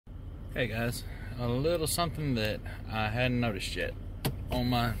Hey guys, a little something that I hadn't noticed yet on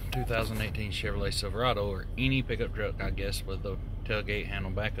my 2018 Chevrolet Silverado, or any pickup truck I guess with the tailgate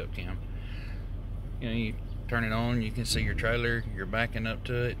handle backup cam. You know, you turn it on, you can see your trailer, you're backing up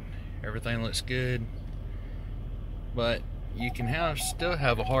to it, everything looks good, but you can still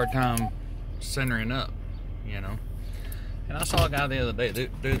have a hard time centering up, you know. And I saw a guy the other day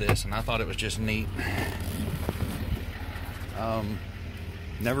do this, and I thought it was just neat.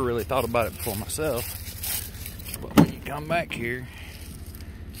 Never really thought about it before myself, but when you come back here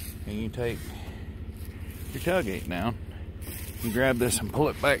and you take your tailgate down, you grab this and pull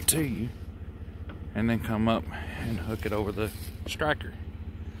it back to you, and then come up and hook it over the striker.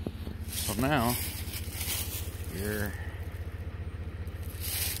 So now your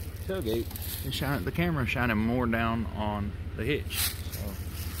tailgate is shining, the camera is shining more down on the hitch. So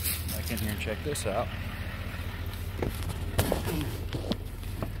back in here and check this out.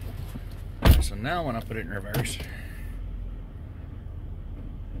 So now when I put it in reverse,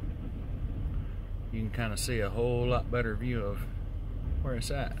 you can kind of see a whole lot better view of where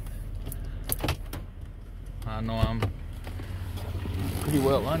it's at. I know I'm pretty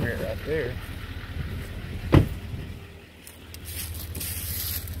well under it right there.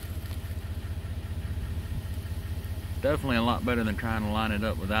 Definitely a lot better than trying to line it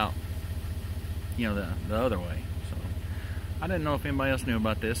up without, you know, the other way. So I didn't know if anybody else knew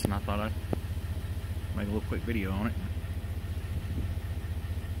about this, and I thought I'd make a little quick video on it.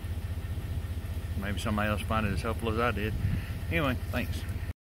 Maybe somebody else find it as helpful as I did. Anyway, thanks.